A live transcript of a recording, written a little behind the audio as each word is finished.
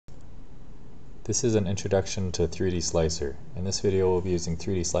This is an introduction to 3D Slicer. In this video we'll be using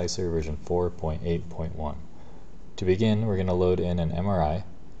 3D Slicer version 4.8.1. To begin, we're going to load in an MRI,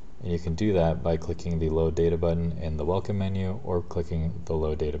 and you can do that by clicking the Load Data button in the Welcome menu or clicking the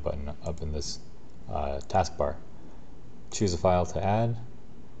Load Data button up in this taskbar. Choose a file to add. In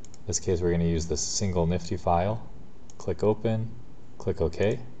this case we're going to use this single Nifty file. Click Open, click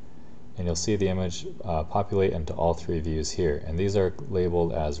OK, and you'll see the image populate into all three views here, and these are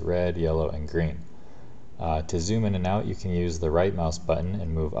labeled as red, yellow, and green. To zoom in and out, you can use the right mouse button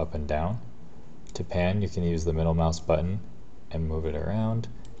and move up and down. To pan, you can use the middle mouse button and move it around,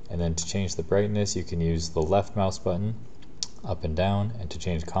 and then to change the brightness you can use the left mouse button up and down, and to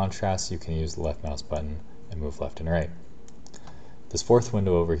change contrast you can use the left mouse button and move left and right. This fourth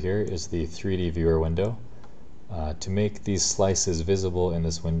window over here is the 3D viewer window. To make these slices visible in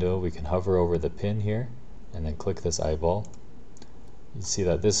this window, we can hover over the pin here and then click this eyeball. You see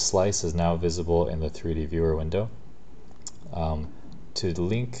that this slice is now visible in the 3D viewer window. To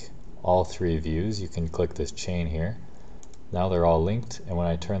link all three views, you can click this chain here. Now they're all linked, and when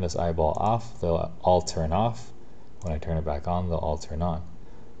I turn this eyeball off, they'll all turn off. When I turn it back on, they'll all turn on.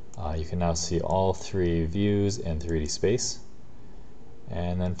 You can now see all three views in 3D space.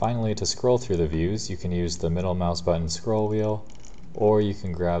 And then finally, to scroll through the views, you can use the middle mouse button scroll wheel, or you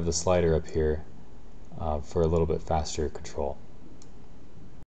can grab the slider up here for a little bit faster control.